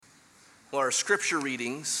Well, our scripture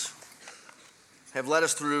readings have led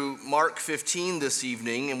us through Mark 15 this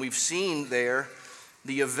evening, and we've seen there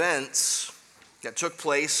the events that took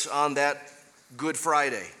place on that Good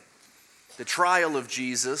Friday. The trial of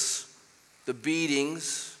Jesus, the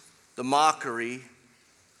beatings, the mockery,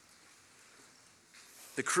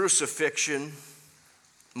 the crucifixion,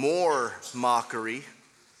 more mockery,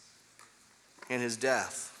 and his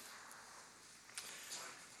death.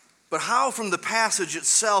 But how from the passage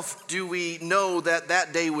itself do we know that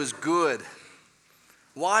that day was good?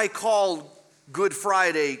 Why call Good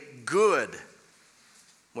Friday good?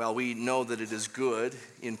 Well, we know that it is good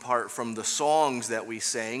in part from the songs that we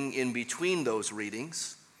sang in between those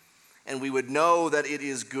readings. And we would know that it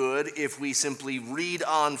is good if we simply read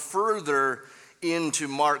on further into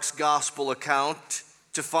Mark's gospel account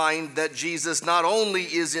to find that Jesus not only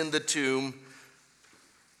is in the tomb,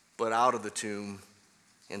 but out of the tomb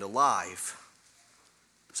and alive.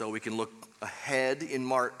 So we can look ahead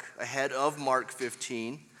of Mark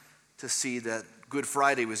 15 to see that Good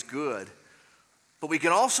Friday was good. But we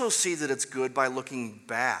can also see that it's good by looking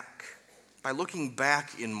back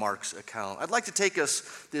in Mark's account. I'd like to take us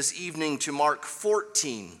this evening to Mark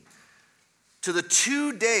 14, to the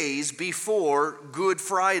 2 days before Good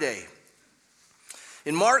Friday.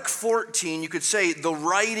 In Mark 14, you could say the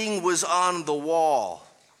writing was on the wall.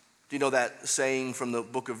 Do you know that saying from the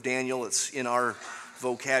book of Daniel? It's in our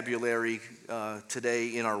vocabulary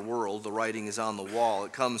today in our world. The writing is on the wall.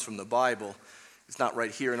 It comes from the Bible. It's not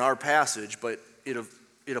right here in our passage, but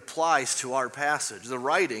it applies to our passage. The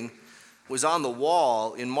writing was on the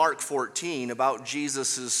wall in Mark 14 about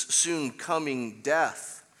Jesus' soon coming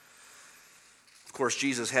death. Of course,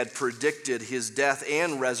 Jesus had predicted his death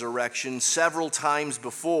and resurrection several times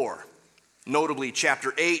before, notably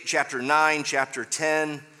chapter 8, chapter 9, chapter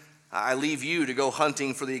 10. I leave you to go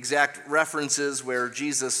hunting for the exact references where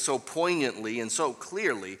Jesus so poignantly and so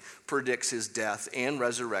clearly predicts his death and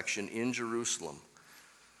resurrection in Jerusalem.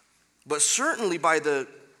 But certainly by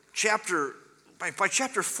chapter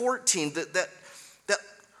 14, that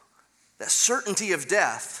certainty of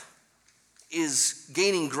death is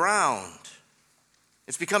gaining ground.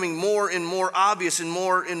 It's becoming more and more obvious and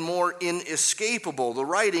more inescapable. The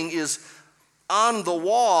writing is on the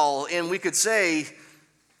wall, and we could say,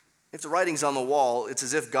 if the writing's on the wall, it's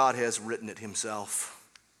as if God has written it himself.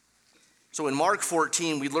 So in Mark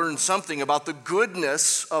 14, we learn something about the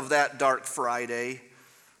goodness of that dark Friday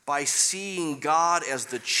by seeing God as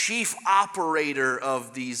the chief operator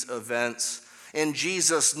of these events, and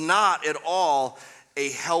Jesus not at all a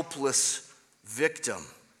helpless victim.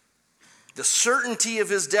 The certainty of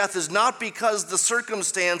his death is not because the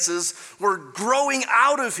circumstances were growing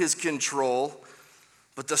out of his control,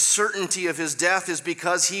 but the certainty of his death is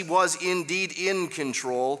because he was indeed in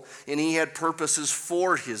control and he had purposes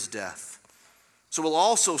for his death. So we'll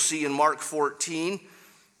also see in Mark 14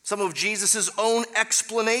 some of Jesus' own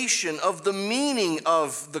explanation of the meaning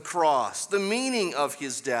of the cross, the meaning of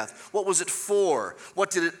his death. What was it for?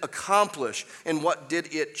 What did it accomplish? And what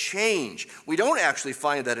did it change? We don't actually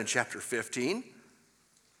find that in chapter 15.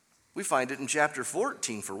 We find it in chapter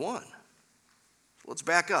 14 for one. Let's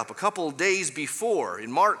back up a couple of days before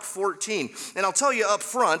in Mark 14. And I'll tell you up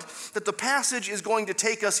front that the passage is going to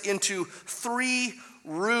take us into three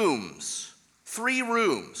rooms.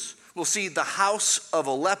 We'll see the house of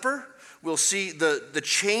a leper. We'll see the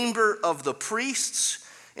chamber of the priests.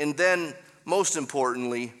 And then, most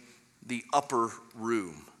importantly, the upper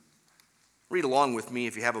room. Read along with me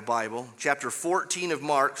if you have a Bible. Chapter 14 of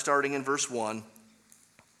Mark, starting in verse 1.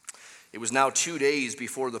 It was now 2 days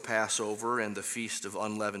before the Passover and the Feast of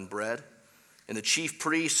Unleavened Bread. And the chief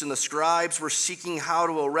priests and the scribes were seeking how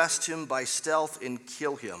to arrest him by stealth and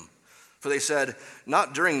kill him. For they said,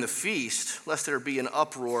 "Not during the feast, lest there be an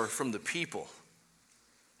uproar from the people."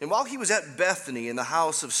 And while he was at Bethany in the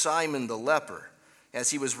house of Simon the leper, as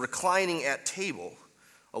he was reclining at table,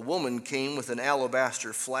 a woman came with an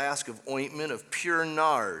alabaster flask of ointment of pure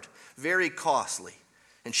nard, very costly.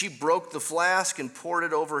 And she broke the flask and poured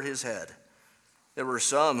it over his head. There were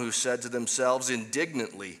some who said to themselves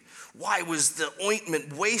indignantly, "Why was the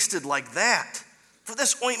ointment wasted like that? For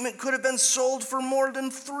this ointment could have been sold for more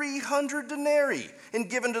than 300 denarii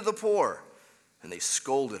and given to the poor." And they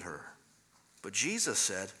scolded her. But Jesus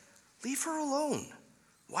said, "Leave her alone.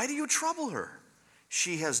 Why do you trouble her?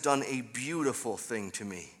 She has done a beautiful thing to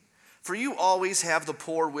me. For you always have the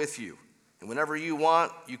poor with you, and whenever you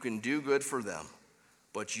want, you can do good for them.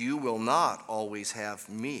 But you will not always have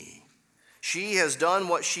me. She has done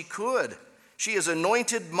what she could. She has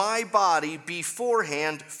anointed my body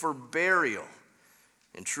beforehand for burial.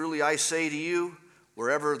 And truly I say to you,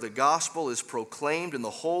 Wherever the gospel is proclaimed in the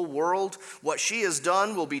whole world, what she has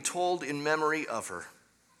done will be told in memory of her."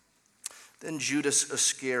 Then Judas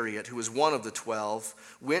Iscariot, who was one of the 12,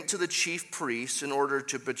 went to the chief priests in order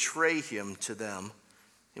to betray him to them.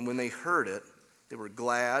 And when they heard it, they were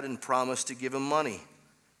glad and promised to give him money.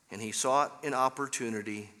 And he sought an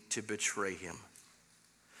opportunity to betray him.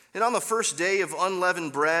 And on the first day of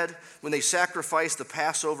unleavened bread, when they sacrificed the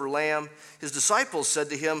Passover lamb, his disciples said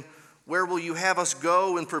to him, "Where will you have us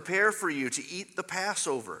go and prepare for you to eat the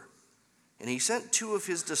Passover?" And he sent 2 of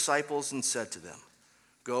his disciples and said to them,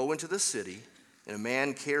 "Go into the city, and a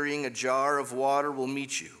man carrying a jar of water will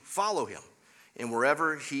meet you. Follow him, and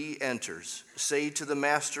wherever he enters, say to the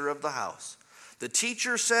master of the house, 'The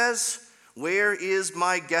teacher says, where is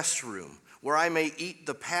my guest room, where I may eat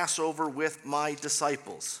the Passover with my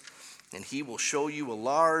disciples?' And he will show you a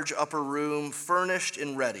large upper room, furnished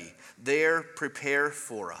and ready. There prepare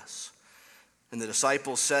for us." And the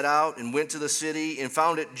disciples set out and went to the city and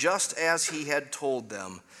found it just as he had told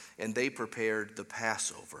them, and they prepared the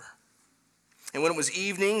Passover. And when it was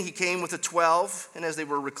evening, he came with the 12, and as they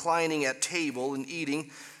were reclining at table and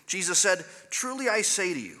eating, Jesus said, "Truly I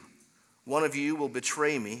say to you, one of you will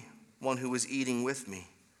betray me, one who was eating with me."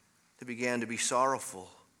 They began to be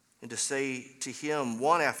sorrowful and to say to him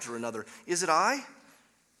one after another, "Is it I?"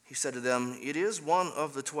 He said to them, "It is one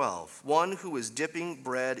of the 12, one who is dipping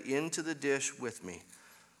bread into the dish with me.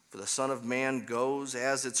 For the Son of Man goes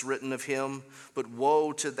as it's written of him, but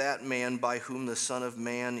woe to that man by whom the Son of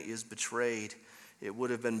Man is betrayed. It would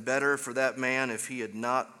have been better for that man if he had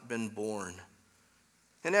not been born."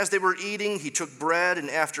 And as they were eating, he took bread, and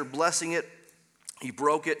after blessing it, he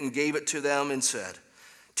broke it and gave it to them and said,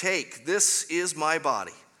 "Take, this is my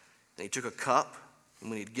body." And he took a cup, and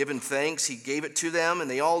when he had given thanks, he gave it to them,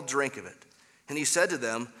 and they all drank of it. And he said to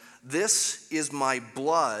them, "This is my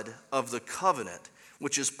blood of the covenant,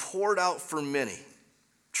 which is poured out for many.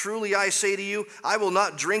 Truly I say to you, I will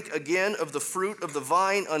not drink again of the fruit of the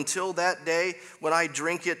vine until that day when I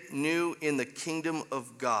drink it new in the kingdom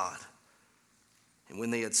of God." And when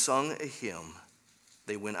they had sung a hymn,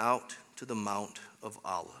 they went out to the Mount of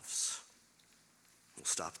Olives. We'll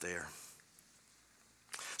stop there.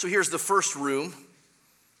 So here's the first room.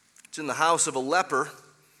 It's in the house of a leper,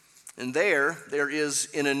 and there is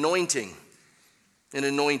an anointing. An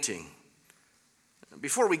anointing.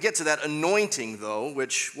 Before we get to that anointing, though,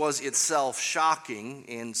 which was itself shocking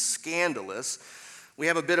and scandalous, we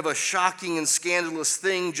have a bit of a shocking and scandalous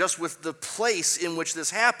thing just with the place in which this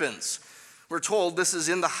happens. We're told this is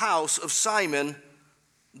in the house of Simon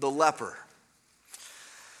the leper.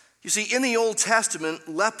 You see, in the Old Testament,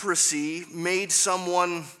 leprosy made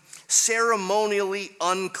someone ceremonially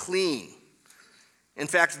unclean. In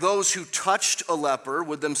fact, those who touched a leper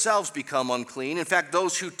would themselves become unclean. In fact,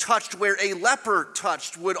 those who touched where a leper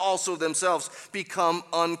touched would also themselves become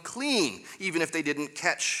unclean, even if they didn't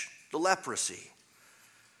catch the leprosy.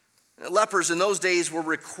 Lepers in those days were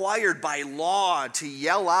required by law to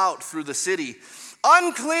yell out through the city,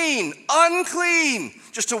 "Unclean, unclean,"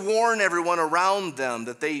 just to warn everyone around them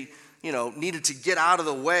that they, needed to get out of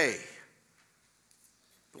the way.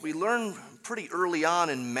 But we learn pretty early on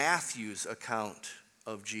in Matthew's account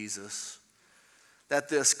of Jesus that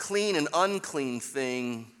this clean and unclean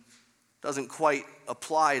thing doesn't quite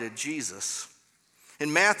apply to Jesus.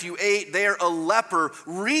 In Matthew 8, there a leper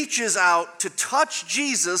reaches out to touch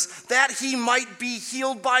Jesus that he might be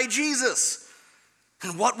healed by Jesus.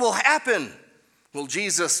 And what will happen? Will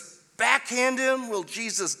Jesus backhand him? Will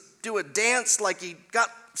Jesus do a dance like he got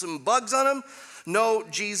some bugs on him? No,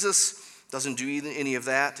 Jesus doesn't do any of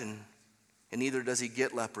that, and neither does he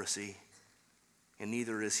get leprosy, and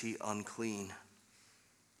neither is he unclean.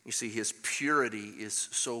 You see, his purity is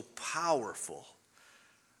so powerful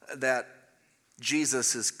that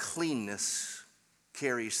Jesus' cleanness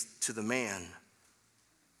carries to the man.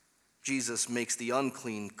 Jesus makes the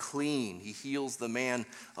unclean clean. He heals the man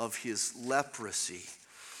of his leprosy.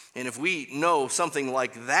 And if we know something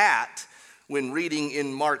like that when reading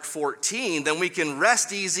in Mark 14, then we can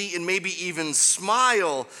rest easy and maybe even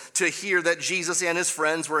smile to hear that Jesus and his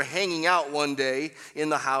friends were hanging out one day in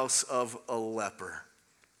the house of a leper.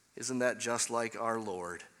 Isn't that just like our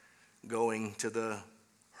Lord, going to the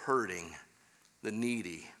hurting, the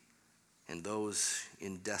needy, and those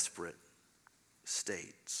in desperate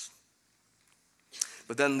states?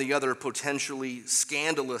 But then the other potentially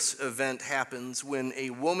scandalous event happens when a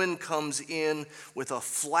woman comes in with a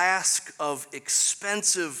flask of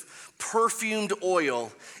expensive perfumed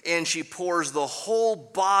oil, and she pours the whole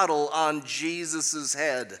bottle on Jesus'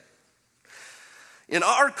 head. In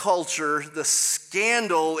our culture, the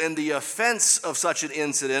scandal and the offense of such an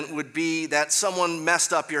incident would be that someone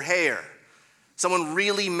messed up your hair. Someone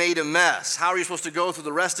really made a mess. How are you supposed to go through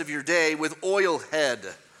the rest of your day with oil head?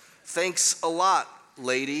 Thanks a lot,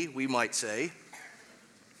 lady, we might say.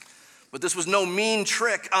 But this was no mean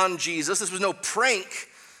trick on Jesus. This was no prank.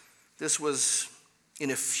 This was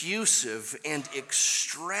an effusive and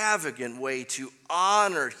extravagant way to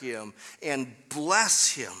honor him and bless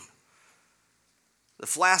him. The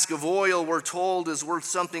flask of oil, we're told, is worth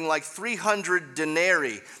something like 300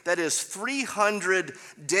 denarii. That is 300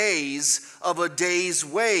 days of a day's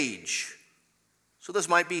wage. So this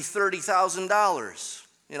might be $30,000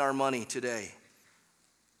 in our money today.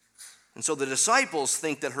 And so the disciples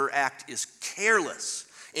think that her act is careless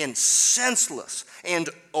and senseless and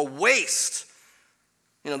a waste.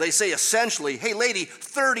 They say essentially, hey lady,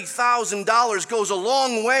 $30,000 goes a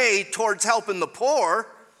long way towards helping the poor.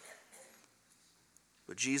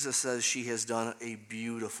 But Jesus says she has done a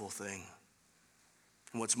beautiful thing.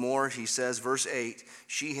 And what's more, he says, verse 8,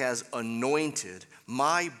 she has anointed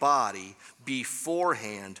my body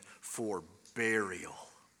beforehand for burial.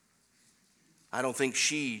 I don't think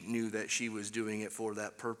she knew that she was doing it for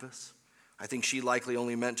that purpose. I think she likely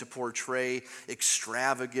only meant to portray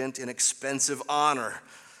extravagant and expensive honor.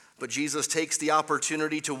 But Jesus takes the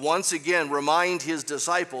opportunity to once again remind his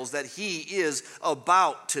disciples that he is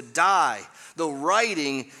about to die. The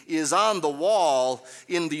writing is on the wall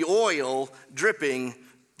in the oil dripping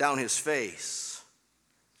down his face.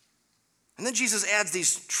 And then Jesus adds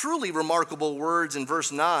these truly remarkable words in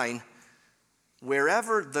verse 9.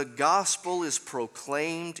 Wherever the gospel is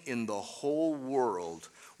proclaimed in the whole world,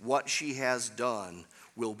 what she has done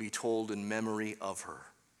will be told in memory of her.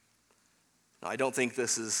 Now, I don't think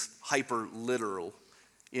this is hyper literal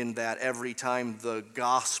in that every time the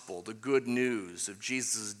gospel, the good news of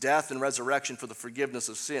Jesus' death and resurrection for the forgiveness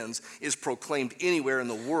of sins is proclaimed anywhere in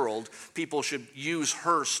the world, people should use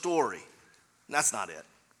her story. And that's not it.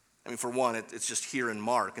 For one, it's just here in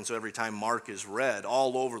Mark, and so every time Mark is read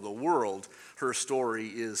all over the world, her story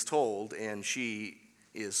is told and she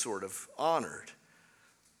is sort of honored.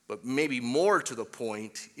 But maybe more to the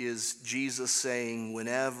point is Jesus saying,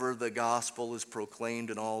 whenever the gospel is proclaimed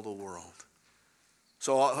in all the world.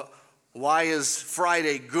 So why is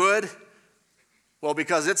Friday good? Well,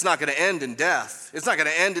 because it's not going to end in death. It's not going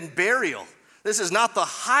to end in burial. This is not the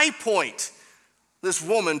high point. This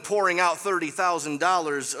woman pouring out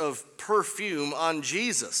 $30,000 of perfume on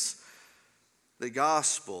Jesus. The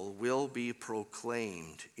gospel will be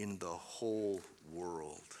proclaimed in the whole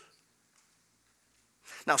world.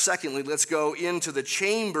 Now, secondly, let's go into the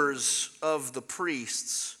chambers of the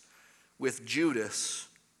priests with Judas,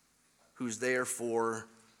 who's there for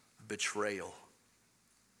betrayal.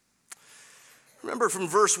 Remember from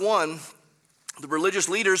verse 1, the religious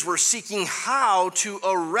leaders were seeking how to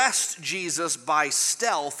arrest Jesus by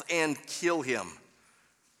stealth and kill him.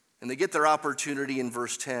 And they get their opportunity in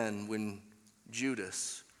verse 10 when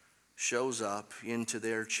Judas shows up into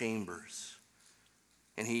their chambers.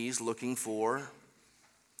 And he's looking for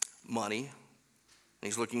money, and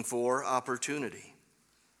he's looking for opportunity.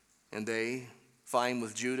 And they find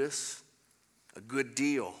with Judas a good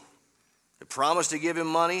deal. They promised to give him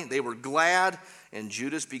money. They were glad, and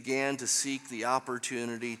Judas began to seek the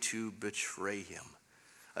opportunity to betray him.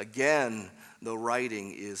 Again, the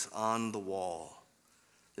writing is on the wall.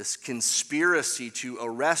 This conspiracy to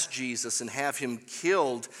arrest Jesus and have him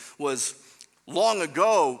killed was long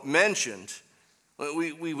ago mentioned.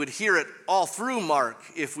 We would hear it all through Mark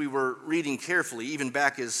if we were reading carefully, even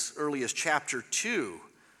back as early as chapter 2.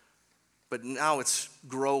 But now it's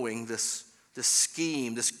growing, this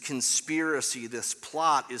scheme, this conspiracy, this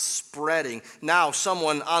plot is spreading. Now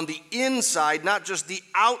someone on the inside, not just the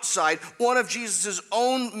outside, one of Jesus'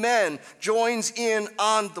 own men joins in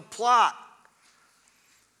on the plot.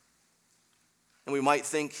 And we might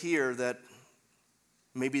think here that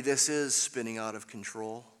maybe this is spinning out of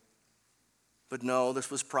control. But no, this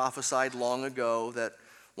was prophesied long ago that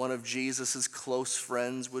one of Jesus' close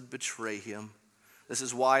friends would betray him. This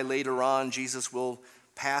is why later on Jesus will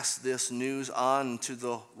pass this news on to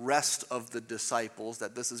the rest of the disciples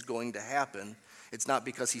that this is going to happen. It's not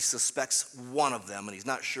because he suspects one of them and he's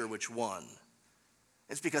not sure which one.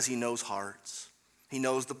 It's because he knows hearts. He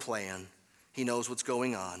knows the plan. He knows what's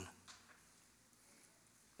going on.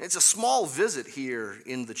 It's a small visit here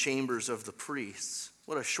in the chambers of the priests.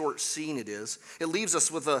 What a short scene it is. It leaves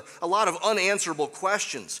us with a lot of unanswerable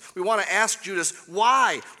questions. We want to ask Judas,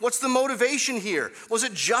 why? What's the motivation here? Was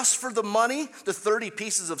it just for the money, the 30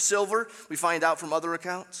 pieces of silver we find out from other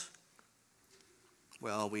accounts?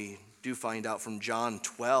 Well, we do find out from John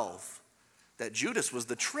 12 that Judas was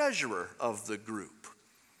the treasurer of the group,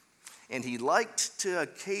 and he liked to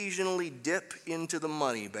occasionally dip into the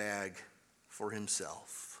money bag for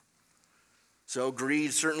himself. So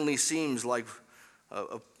greed certainly seems like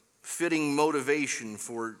a fitting motivation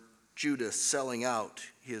for Judas selling out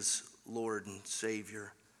his Lord and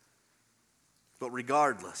Savior. But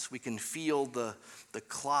regardless, we can feel the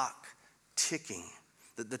clock ticking,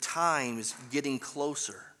 that the time is getting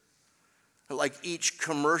closer. Like each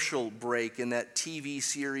commercial break in that TV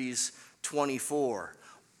series 24.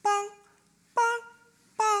 Bong, bong,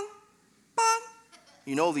 bong, bong.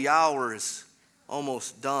 You know the hour is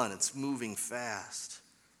almost done. It's moving fast.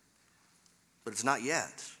 But it's not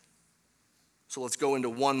yet. So let's go into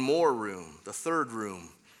one more room, the third room,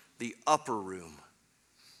 the upper room,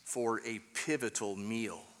 for a pivotal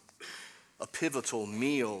meal. A pivotal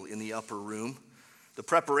meal in the upper room. The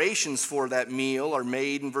preparations for that meal are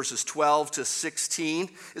made in verses 12 to 16.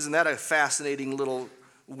 Isn't that a fascinating little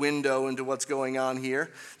window into what's going on here?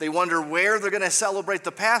 They wonder where they're going to celebrate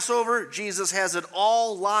the Passover. Jesus has it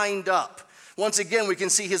all lined up. Once again, we can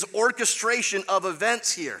see his orchestration of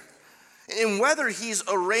events here. And whether he's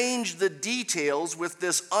arranged the details with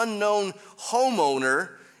this unknown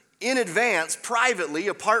homeowner in advance, privately,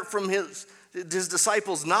 apart from his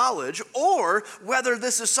disciples' knowledge, or whether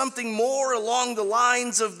this is something more along the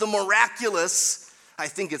lines of the miraculous, I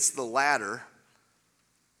think it's the latter.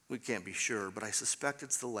 We can't be sure, but I suspect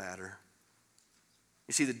it's the latter.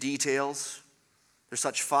 You see the details? They're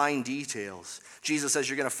such fine details. Jesus says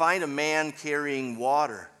you're going to find a man carrying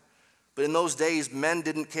water. But in those days, men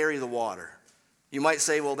didn't carry the water. You might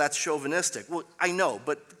say, well, that's chauvinistic. Well, I know,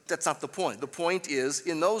 but that's not the point. The point is,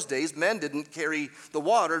 in those days, men didn't carry the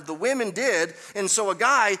water. The women did. And so a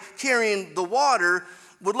guy carrying the water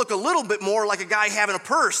would look a little bit more like a guy having a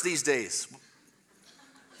purse these days.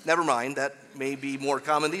 Never mind, that may be more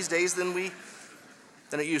common these days than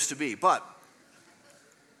it used to be. But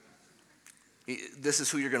this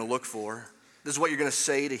is who you're going to look for. This is what you're going to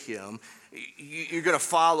say to him. You're going to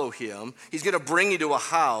follow him. He's going to bring you to a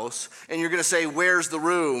house, and you're going to say, where's the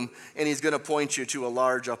room? And he's going to point you to a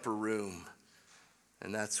large upper room.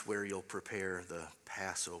 And that's where you'll prepare the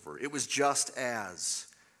Passover. It was just as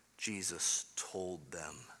Jesus told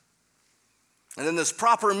them. And then this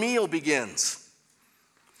proper meal begins.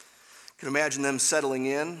 You can imagine them settling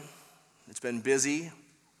in. It's been busy.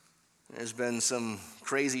 There's been some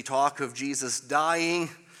crazy talk of Jesus dying.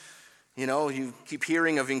 You know, you keep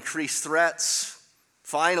hearing of increased threats.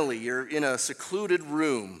 Finally, you're in a secluded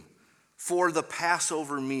room for the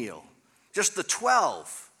Passover meal. Just the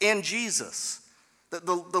 12 and Jesus.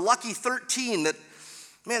 The lucky 13 that,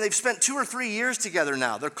 man, they've spent 2 or 3 years together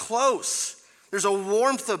now. They're close. There's a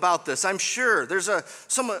warmth about this, I'm sure. There's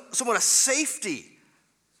somewhat a safety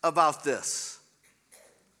about this.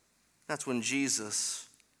 That's when Jesus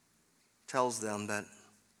tells them that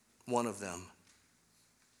one of them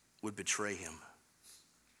would betray him.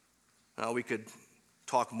 Now, we could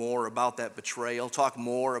talk more about that betrayal, talk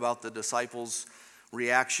more about the disciples'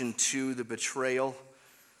 reaction to the betrayal.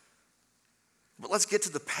 But let's get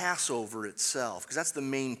to the Passover itself, because that's the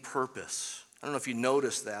main purpose. I don't know if you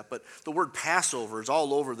noticed that, but the word Passover is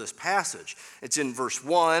all over this passage. It's in verse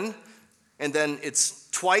 1, and then it's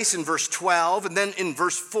twice in verse 12, and then in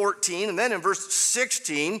verse 14, and then in verse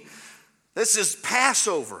 16. This is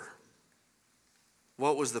Passover.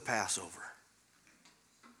 What was the Passover?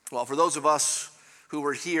 Well, for those of us who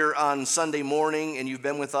were here on Sunday morning and you've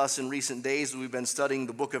been with us in recent days, we've been studying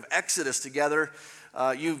the book of Exodus together.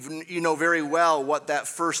 You know very well what that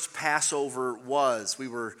first Passover was. We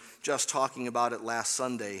were just talking about it last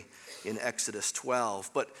Sunday in Exodus 12.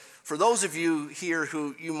 But for those of you here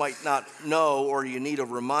who you might not know or you need a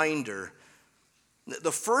reminder,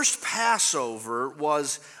 the first Passover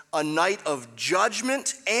was a night of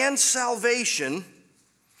judgment and salvation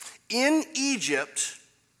in Egypt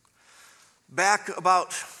back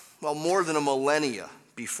about, more than a millennia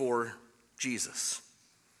before Jesus.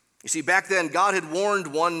 You see, back then, God had warned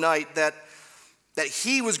one night that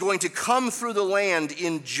he was going to come through the land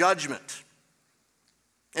in judgment.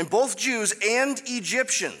 And both Jews and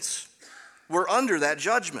Egyptians were under that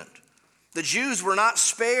judgment. The Jews were not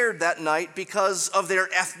spared that night because of their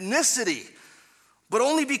ethnicity, but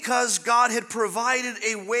only because God had provided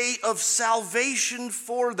a way of salvation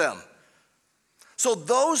for them. So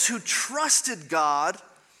those who trusted God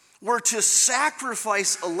were to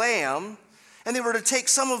sacrifice a lamb, and they were to take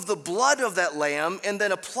some of the blood of that lamb and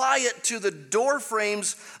then apply it to the door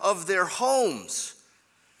frames of their homes.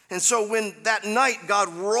 And so when that night God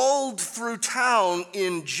rolled through town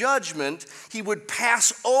in judgment, he would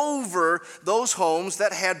pass over those homes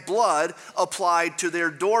that had blood applied to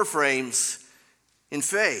their door frames. in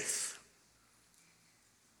faith.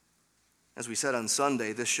 As we said on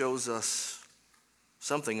Sunday, this shows us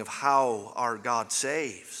something of how our God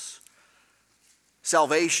saves.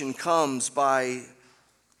 Salvation comes by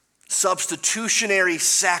substitutionary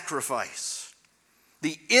sacrifice,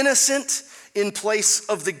 the innocent in place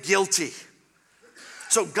of the guilty.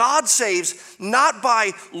 So God saves not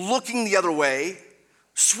by looking the other way,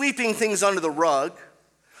 sweeping things under the rug,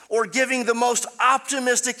 or giving the most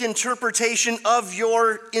optimistic interpretation of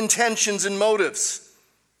your intentions and motives.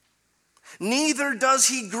 Neither does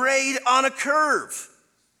he grade on a curve.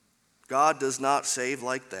 God does not save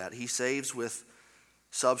like that. He saves with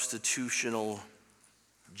substitutional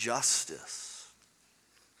justice.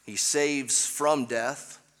 He saves from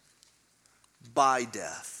death by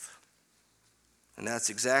death. And that's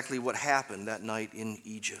exactly what happened that night in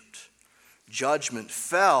Egypt. Judgment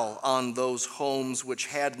fell on those homes which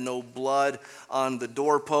had no blood on the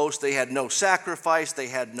doorpost. They had no sacrifice. They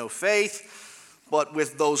had no faith. But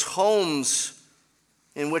with those homes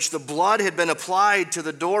in which the blood had been applied to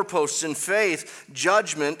the doorposts in faith,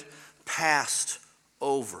 judgment passed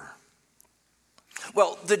over.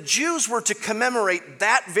 Well, the Jews were to commemorate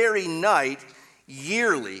that very night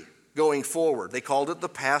yearly going forward. They called it the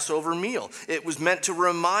Passover meal. It was meant to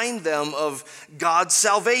remind them of God's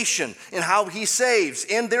salvation and how he saves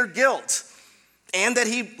and their guilt and that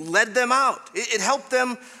he led them out. It helped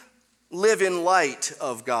them live in light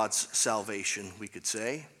of God's salvation, we could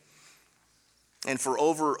say. And for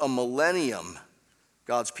over a millennium,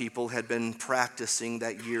 God's people had been practicing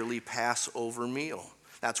that yearly Passover meal.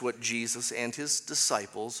 That's what Jesus and his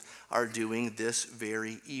disciples are doing this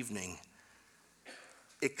very evening.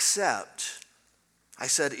 Except, I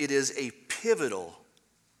said it is a pivotal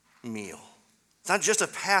meal. It's not just a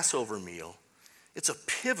Passover meal, it's a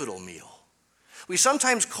pivotal meal. We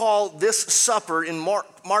sometimes call this supper in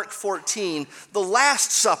Mark 14 the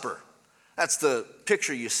Last Supper. That's the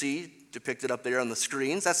picture you see depicted up there on the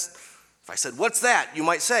screens. If I said, what's that? You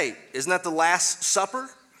might say, isn't that the Last Supper?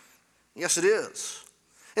 Yes, it is.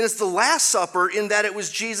 And it's the Last Supper in that it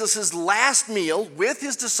was Jesus' last meal with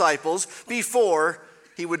his disciples before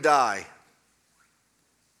he would die.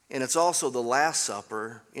 And it's also the Last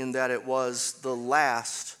Supper in that it was the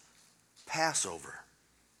last Passover.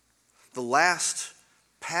 The last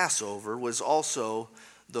Passover was also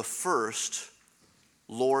the first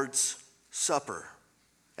Lord's Supper,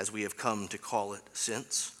 as we have come to call it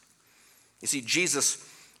since. You see, Jesus,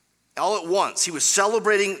 all at once, he was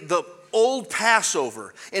celebrating the old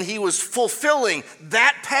Passover, and he was fulfilling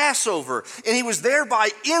that Passover, and he was thereby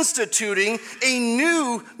instituting a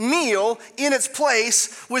new meal in its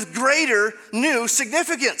place with greater new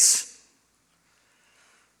significance.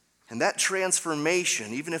 And that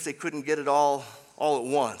transformation, even if they couldn't get it all at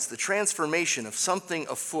once, the transformation of something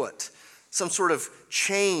afoot, some sort of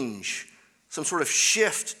change, some sort of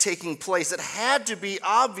shift taking place, it had to be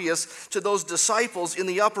obvious to those disciples in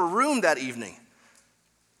the upper room that evening.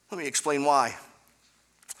 Let me explain why.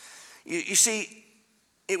 You see,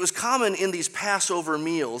 it was common in these Passover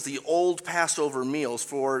meals, the old Passover meals,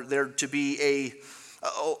 for there to be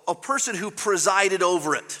a person who presided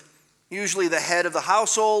over it. Usually the head of the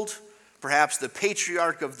household, perhaps the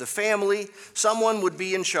patriarch of the family. Someone would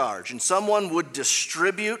be in charge, and someone would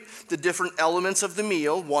distribute the different elements of the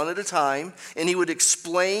meal one at a time, and he would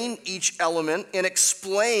explain each element and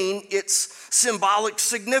explain its symbolic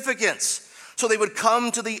significance. So they would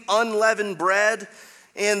come to the unleavened bread,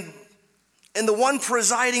 and the one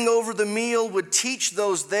presiding over the meal would teach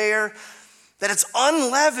those there that it's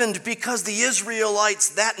unleavened because the Israelites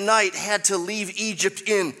that night had to leave Egypt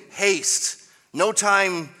in haste. No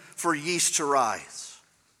time for yeast to rise.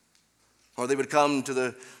 Or they would come to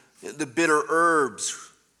the bitter herbs,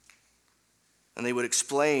 and they would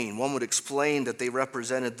explain, one would explain that they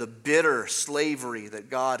represented the bitter slavery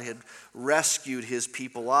that God had rescued his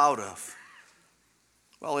people out of.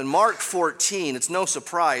 Well, in Mark 14, it's no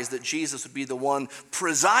surprise that Jesus would be the one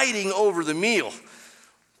presiding over the meal.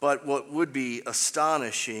 But what would be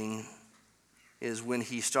astonishing is when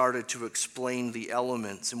he started to explain the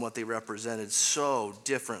elements and what they represented so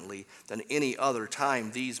differently than any other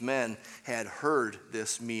time these men had heard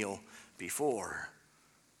this meal before.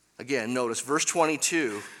 Again, notice verse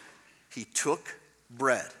 22, he took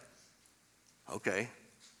bread. Okay,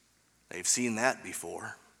 they've seen that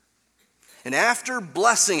before. And after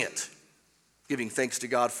blessing it, giving thanks to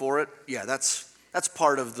God for it, yeah, that's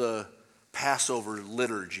part of the Passover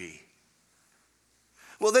liturgy.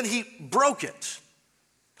 Well, then he broke it.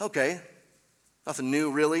 Okay, nothing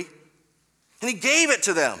new really. And he gave it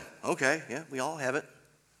to them. Okay, yeah, we all have it.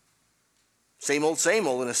 Same old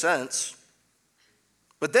in a sense.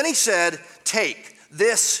 But then he said, take,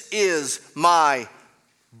 This is my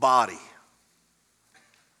body.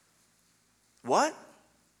 What?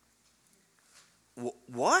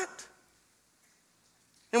 What?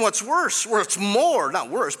 And what's worse, what's more, not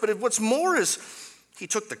worse, but what's more is he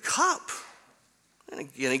took the cup. And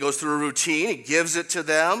again, he goes through a routine. He gives it to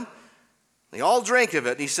them. They all drank of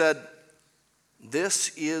it. And he said,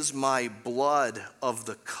 this is my blood of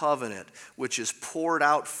the covenant, which is poured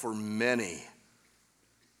out for many.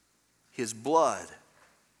 His blood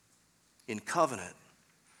in covenant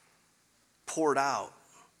poured out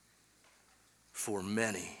for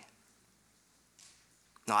many.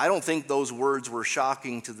 Now, I don't think those words were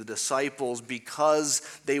shocking to the disciples because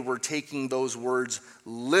they were taking those words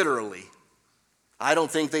literally. I don't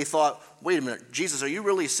think they thought, wait a minute, Jesus, are you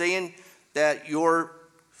really saying that your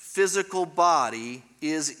physical body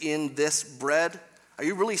is in this bread? Are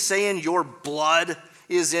you really saying your blood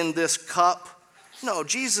is in this cup? No,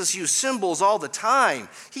 Jesus used symbols all the time.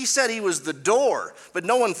 He said he was the door, but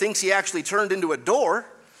no one thinks he actually turned into a door.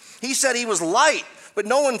 He said he was light, but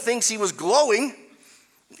no one thinks he was glowing.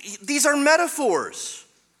 These are metaphors.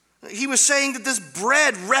 He was saying that this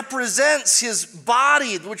bread represents his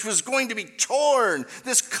body, which was going to be torn.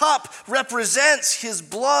 This cup represents his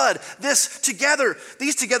blood. These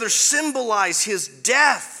together symbolize his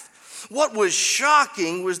death. What was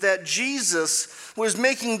shocking was that Jesus was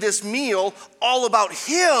making this meal all about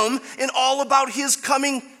him and all about his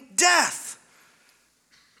coming death.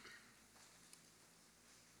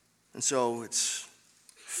 And so it's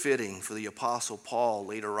fitting for the Apostle Paul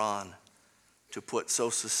later on to put so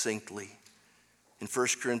succinctly in 1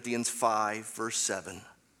 Corinthians 5, verse 7,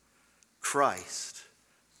 Christ,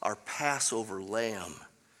 our Passover lamb,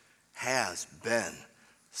 has been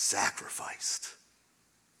sacrificed.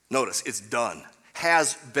 Notice, it's done.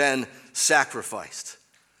 Has been sacrificed.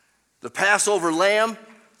 The Passover lamb,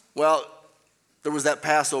 well, there was that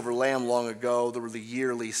Passover lamb long ago. There were the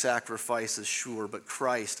yearly sacrifices, sure, but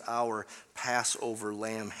Christ, our Passover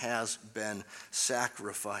lamb, has been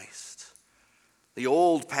sacrificed. The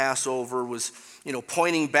old Passover was,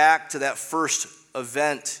 pointing back to that first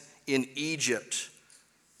event in Egypt,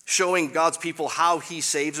 showing God's people how he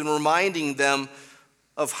saves and reminding them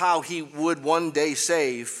of how he would one day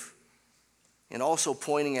save, and also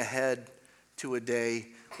pointing ahead to a day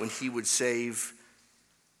when he would save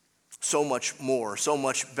so much more, so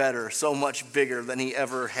much better, so much bigger than he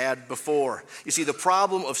ever had before. You see, the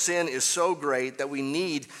problem of sin is so great that we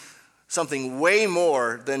need something way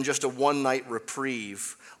more than just a one-night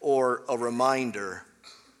reprieve or a reminder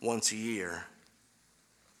once a year.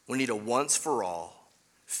 We need a once-for-all,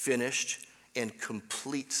 finished, and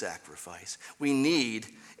complete sacrifice. We need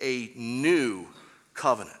a new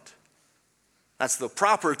covenant. That's the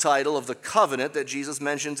proper title of the covenant that Jesus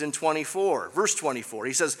mentions in 24. Verse 24,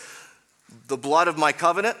 he says, the blood of my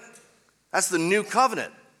covenant, that's the new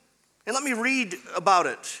covenant. And let me read about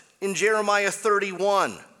it in Jeremiah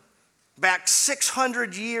 31, back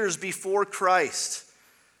 600 years before Christ.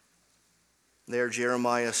 There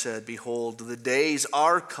Jeremiah said, behold, the days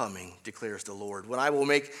are coming, declares the Lord, when I will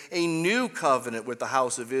make a new covenant with the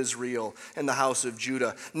house of Israel and the house of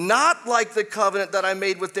Judah, not like the covenant that I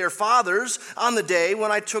made with their fathers on the day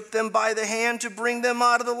when I took them by the hand to bring them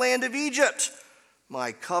out of the land of Egypt.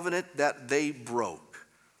 My covenant that they broke,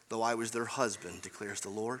 though I was their husband, declares the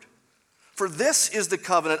Lord. For this is the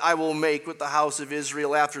covenant I will make with the house of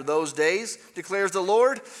Israel after those days, declares the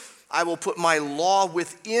Lord. I will put my law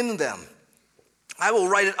within them. I will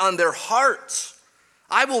write it on their hearts.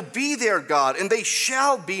 I will be their God, and they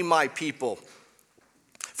shall be my people.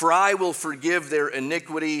 For I will forgive their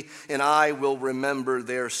iniquity, and I will remember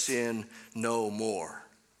their sin no more.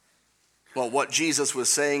 Well, what Jesus was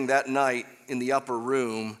saying that night in the upper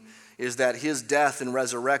room is that his death and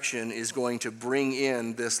resurrection is going to bring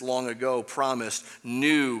in this long ago promised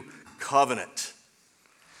new covenant.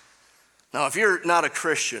 Now, if you're not a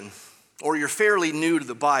Christian or you're fairly new to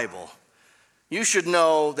the Bible, you should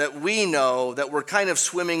know that we know that we're kind of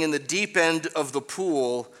swimming in the deep end of the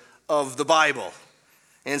pool of the Bible.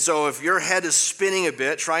 And so if your head is spinning a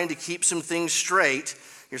bit, trying to keep some things straight,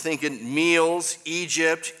 you're thinking meals,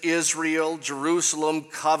 Egypt, Israel, Jerusalem,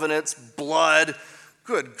 covenants, blood.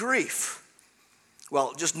 Good grief.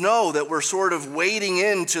 Well, just know that we're sort of wading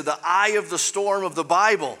into the eye of the storm of the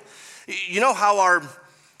Bible. You know how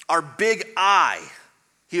our big I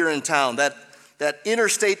here in town, that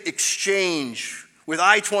interstate exchange with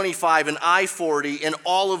I-25 and I-40 and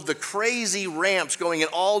all of the crazy ramps going in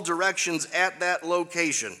all directions at that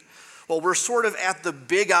location. Well, we're sort of at the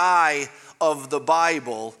big I of the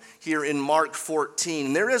Bible here in Mark 14.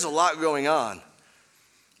 And there is a lot going on.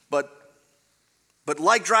 But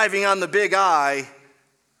like driving on the big I,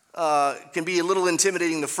 can be a little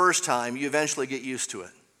intimidating the first time, you eventually get used to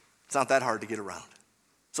it. It's not that hard to get around.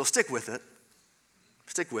 So stick with it.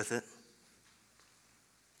 Stick with it.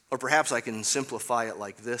 Or perhaps I can simplify it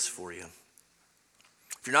like this for you.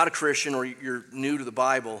 If you're not a Christian or you're new to the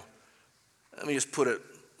Bible, let me just put it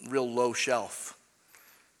real low shelf.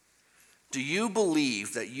 Do you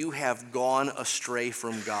believe that you have gone astray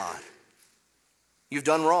from God? You've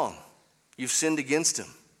done wrong. You've sinned against him.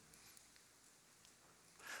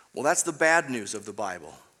 Well, that's the bad news of the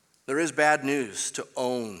Bible. There is bad news to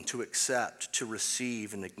own, to accept, to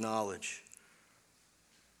receive, and acknowledge.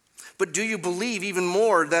 But do you believe even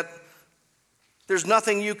more that there's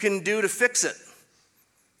nothing you can do to fix it?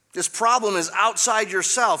 This problem is outside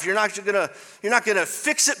yourself. You're not going to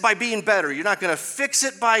fix it by being better. You're not going to fix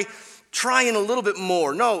it by trying a little bit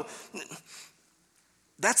more. No,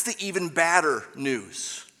 that's the even badder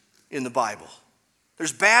news in the Bible.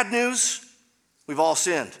 There's bad news. We've all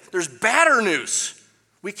sinned. There's badder news.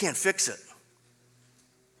 We can't fix it.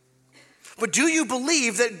 But do you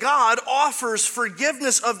believe that God offers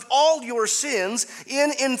forgiveness of all your sins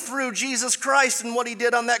in and through Jesus Christ and what he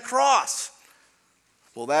did on that cross?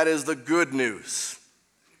 Well, that is the good news.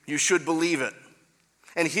 You should believe it.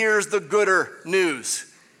 And here's the gooder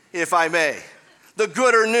news, if I may. The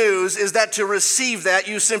gooder news is that to receive that,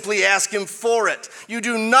 you simply ask him for it. You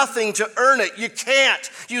do nothing to earn it. You can't.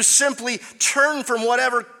 You simply turn from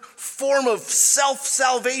whatever form of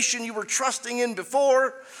self-salvation you were trusting in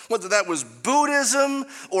before, whether that was Buddhism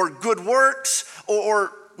or good works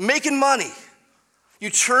or making money. You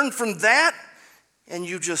turn from that and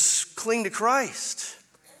you just cling to Christ.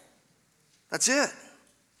 That's it.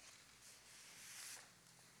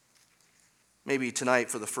 Maybe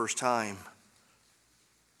tonight for the first time,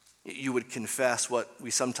 you would confess what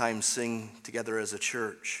we sometimes sing together as a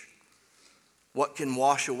church. What can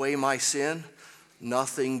wash away my sin?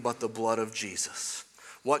 Nothing but the blood of Jesus.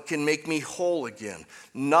 What can make me whole again?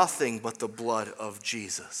 Nothing but the blood of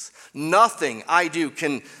Jesus. Nothing I do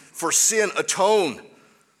can for sin atone.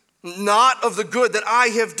 Not of the good that I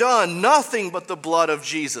have done. Nothing but the blood of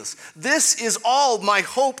Jesus. This is all my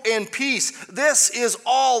hope and peace. This is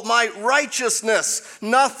all my righteousness.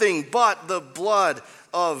 Nothing but the blood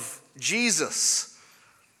of Jesus.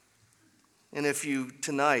 And if you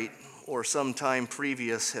tonight or sometime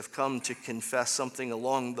previous have come to confess something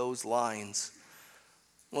along those lines,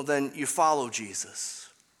 well, then you follow Jesus.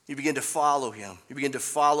 You begin to follow him. You begin to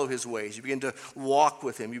follow his ways. You begin to walk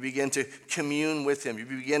with him. You begin to commune with him. You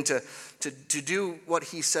begin to do what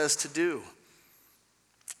he says to do.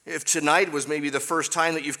 If tonight was maybe the first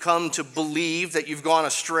time that you've come to believe that you've gone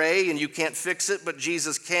astray and you can't fix it, but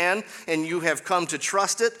Jesus can, and you have come to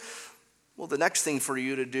trust it, well, the next thing for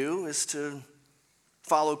you to do is to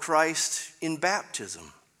follow Christ in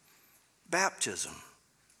baptism. Baptism.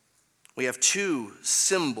 We have two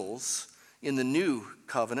symbols in the new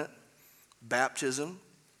covenant, baptism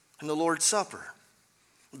and the Lord's Supper.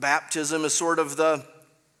 Baptism is sort of the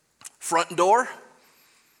front door,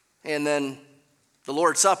 and then the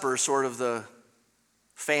Lord's Supper is sort of the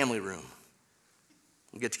family room.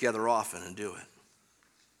 We get together often and do it.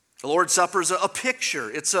 The Lord's Supper is a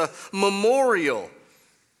picture. It's a memorial.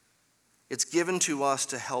 It's given to us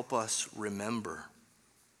to help us remember.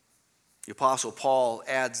 The Apostle Paul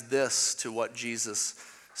adds this to what Jesus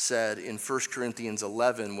said in 1 Corinthians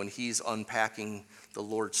 11 when he's unpacking the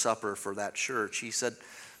Lord's Supper for that church. He said,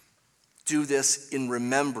 do this in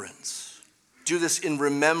remembrance. Do this in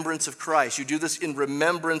remembrance of Christ. You do this in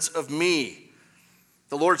remembrance of me.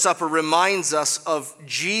 The Lord's Supper reminds us of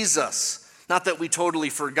Jesus. Not that we totally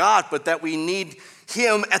forgot, but that we need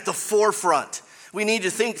him at the forefront. We need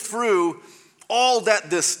to think through all that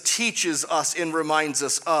this teaches us and reminds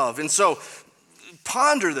us of. And so,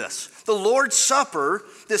 ponder this. The Lord's Supper,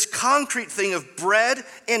 this concrete thing of bread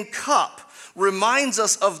and cup, reminds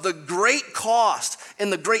us of the great cost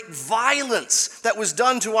and the great violence that was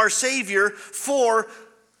done to our Savior for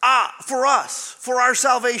us, for our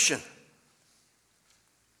salvation.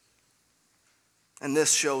 And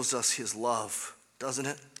this shows us his love, doesn't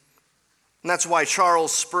it? And that's why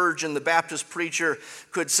Charles Spurgeon, the Baptist preacher,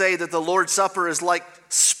 could say that the Lord's Supper is like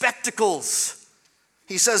spectacles.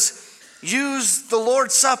 He says, use the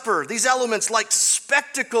Lord's Supper, these elements, like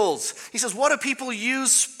spectacles. He says, what do people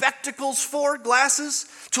use spectacles for? Glasses?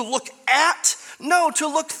 To look at? No, to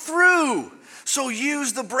look through. So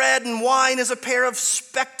use the bread and wine as a pair of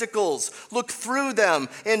spectacles. Look through them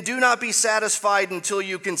and do not be satisfied until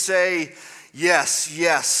you can say, yes,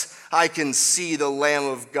 yes, I can see the Lamb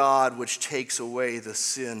of God which takes away the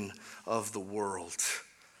sin of the world.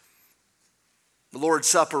 The Lord's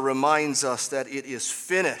Supper reminds us that it is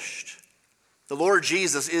finished. The Lord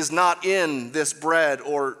Jesus is not in this bread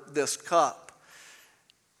or this cup.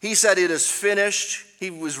 He said it is finished. He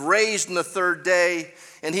was raised on the third day,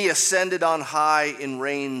 and he ascended on high and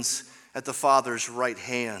reigns at the Father's right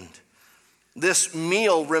hand. This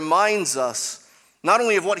meal reminds us not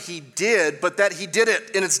only of what he did, but that he did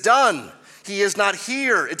it and it's done. He is not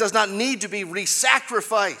here. It does not need to be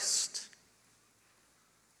re-sacrificed.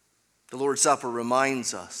 The Lord's Supper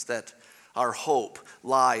reminds us that our hope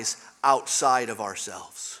lies outside of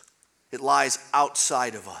ourselves. It lies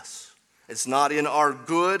outside of us. It's not in our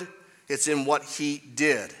good, it's in what he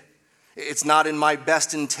did. It's not in my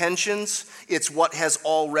best intentions, it's what has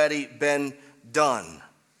already been done.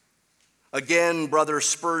 Again, Brother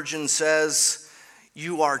Spurgeon says,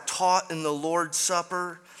 you are taught in the Lord's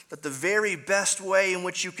Supper that the very best way in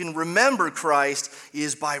which you can remember Christ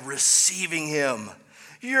is by receiving him.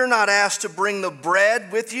 You're not asked to bring the bread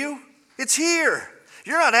with you. It's here.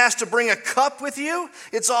 You're not asked to bring a cup with you.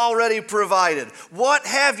 It's already provided. What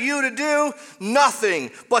have you to do?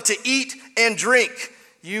 Nothing but to eat and drink.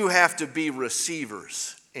 You have to be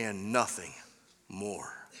receivers and nothing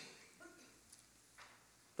more.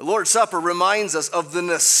 The Lord's Supper reminds us of the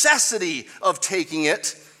necessity of taking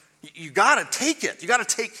it. You got to take it. You got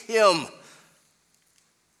to take him.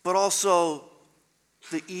 But also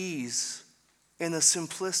the ease and the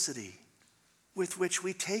simplicity with which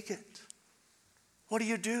we take it. What do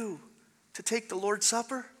you do to take the Lord's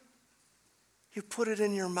Supper? You put it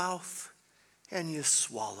in your mouth and you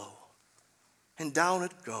swallow. And down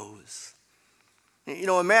it goes. You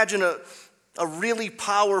know, imagine a really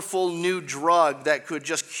powerful new drug that could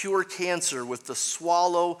just cure cancer with the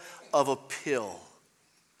swallow of a pill.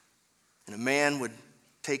 And a man would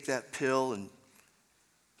take that pill and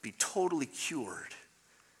be totally cured.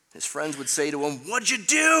 His friends would say to him, "What'd you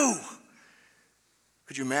do?"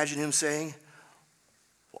 Could you imagine him saying,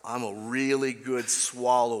 "Well, I'm a really good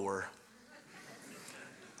swallower.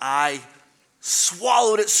 I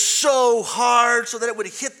swallowed it so hard so that it would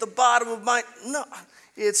hit the bottom of my..." No,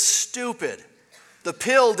 it's stupid. The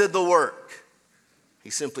pill did the work. He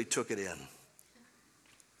simply took it in.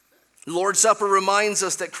 The Lord's Supper reminds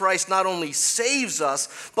us that Christ not only saves us,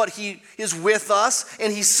 but he is with us,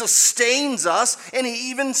 and he sustains us, and he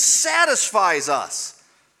even satisfies us.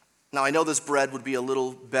 Now, I know this bread would be a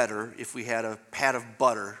little better if we had a pat of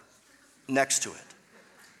butter next to it.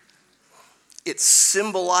 It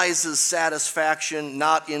symbolizes satisfaction,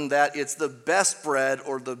 not in that it's the best bread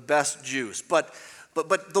or the best juice, but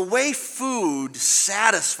the way food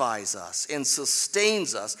satisfies us and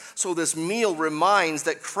sustains us, so this meal reminds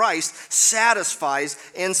that Christ satisfies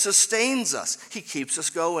and sustains us. He keeps us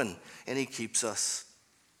going, and he keeps us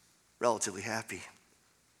relatively happy.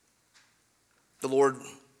 The Lord's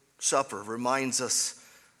Supper reminds us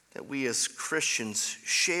that we as Christians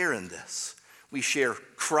share in this. We share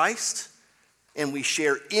Christ, and we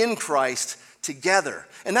share in Christ together.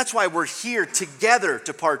 And that's why we're here together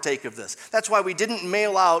to partake of this. That's why we didn't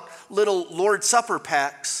mail out little Lord's Supper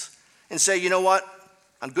packs and say, you know what,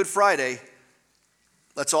 on Good Friday,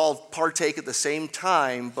 let's all partake at the same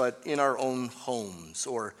time, but in our own homes,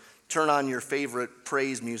 or turn on your favorite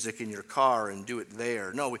praise music in your car and do it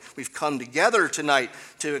there. No, we've come together tonight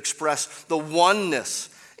to express the oneness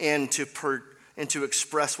and to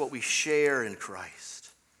express what we share in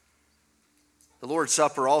Christ. The Lord's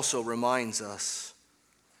Supper also reminds us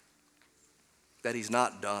that he's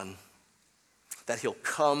not done, that he'll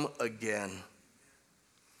come again.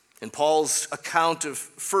 In Paul's account of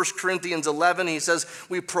 1 Corinthians 11, he says,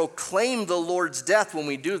 we proclaim the Lord's death when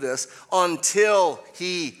we do this until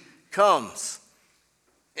he comes.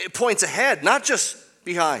 It points ahead, not just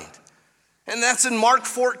behind. And that's in Mark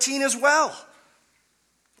 14 as well.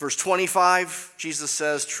 Verse 25, Jesus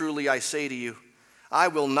says, truly I say to you, I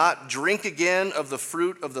will not drink again of the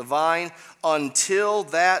fruit of the vine until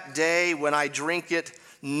that day when I drink it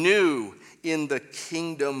new in the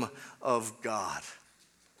kingdom of God.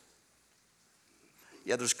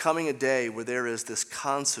 Yeah, there's coming a day where there is this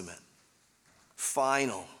consummate,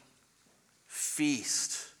 final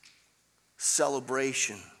feast,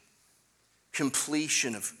 celebration,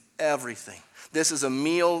 completion of everything. This is a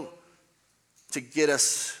meal to get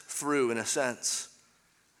us through, in a sense,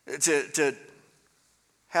 to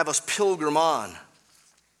have us pilgrim on.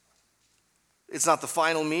 It's not the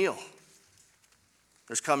final meal.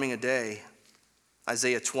 There's coming a day.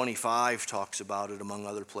 Isaiah 25 talks about it, among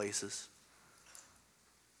other places,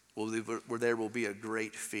 where there will be a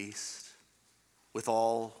great feast with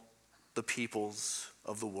all the peoples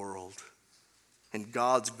of the world. And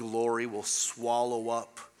God's glory will swallow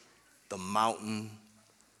up the mountain,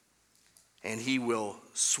 and he will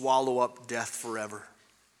swallow up death forever.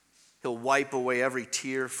 He'll wipe away every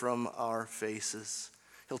tear from our faces.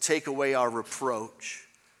 He'll take away our reproach.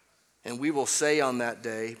 And we will say on that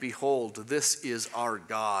day, behold, this is our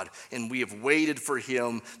God, and we have waited for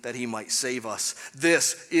him that he might save us.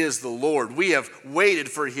 This is the Lord. We have waited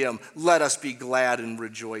for him. Let us be glad and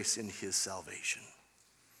rejoice in his salvation.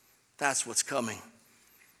 That's what's coming.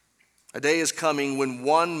 A day is coming when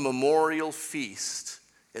one memorial feast,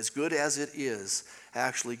 as good as it is,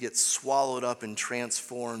 actually gets swallowed up and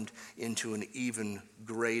transformed into an even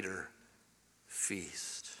greater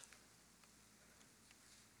feast.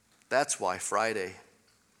 That's why Friday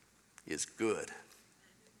is good.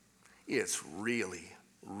 It's really,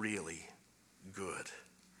 really good.